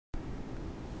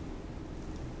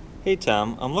Hey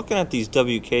Tom, I'm looking at these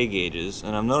WK gauges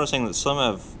and I'm noticing that some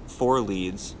have 4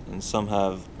 leads and some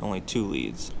have only 2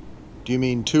 leads. Do you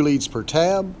mean 2 leads per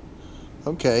tab?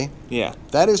 Okay. Yeah.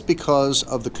 That is because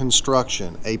of the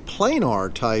construction. A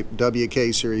planar type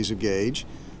WK series of gauge,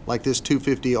 like this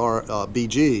 250R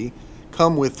BG,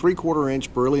 come with 3/4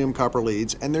 inch beryllium copper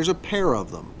leads, and there's a pair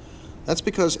of them. That's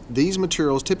because these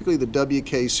materials, typically the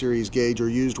WK series gauge, are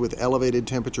used with elevated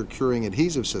temperature curing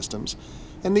adhesive systems,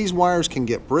 and these wires can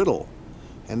get brittle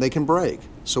and they can break.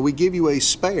 So we give you a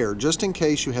spare just in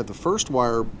case you have the first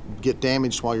wire get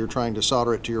damaged while you're trying to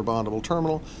solder it to your bondable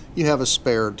terminal. You have a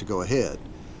spare to go ahead.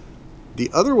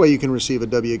 The other way you can receive a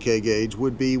WK gauge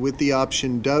would be with the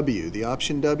option W. The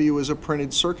option W is a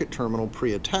printed circuit terminal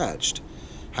pre-attached.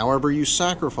 However, you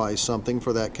sacrifice something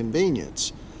for that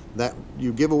convenience. That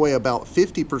you give away about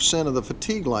 50% of the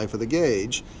fatigue life of the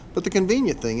gauge, but the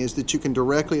convenient thing is that you can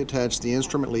directly attach the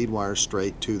instrument lead wire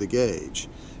straight to the gauge.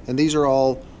 And these are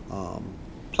all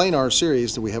planar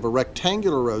series. That we have a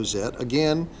rectangular rosette,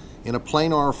 again in a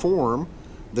planar form.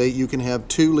 You can have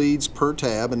 2 leads per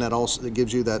tab, and that also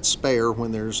gives you that spare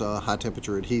when there's high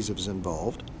temperature adhesives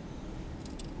involved.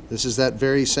 This is that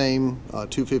very same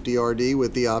 250RD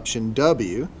with the option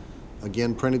W.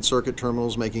 Again, printed circuit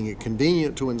terminals, making it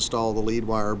convenient to install the lead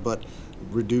wire, but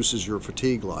reduces your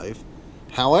fatigue life.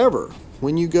 However,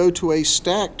 when you go to a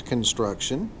stacked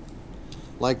construction,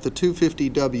 like the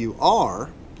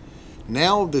 250WR,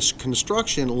 now this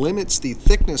construction limits the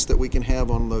thickness that we can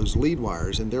have on those lead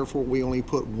wires, and therefore we only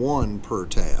put 1 per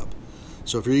tab.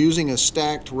 So if you're using a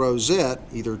stacked rosette,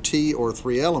 either T or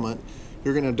 3 element,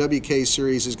 WK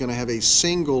series is going to have a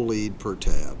single lead per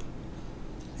tab.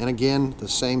 And again, the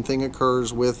same thing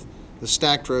occurs with the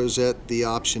stacked rosette. The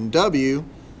option W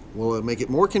will make it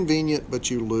more convenient,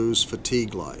 but you lose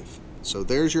fatigue life. So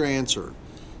there's your answer.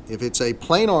 If it's a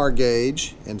planar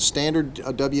gauge and standard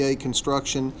WA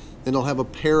construction, then it'll have a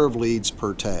pair of leads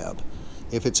per tab.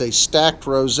 If it's a stacked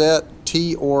rosette,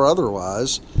 T or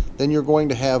otherwise, then you're going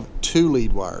to have 2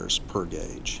 lead wires per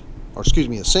gauge. Or excuse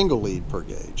me, a single lead per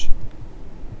gauge.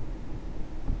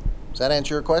 Does that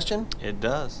answer your question? It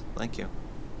does. Thank you.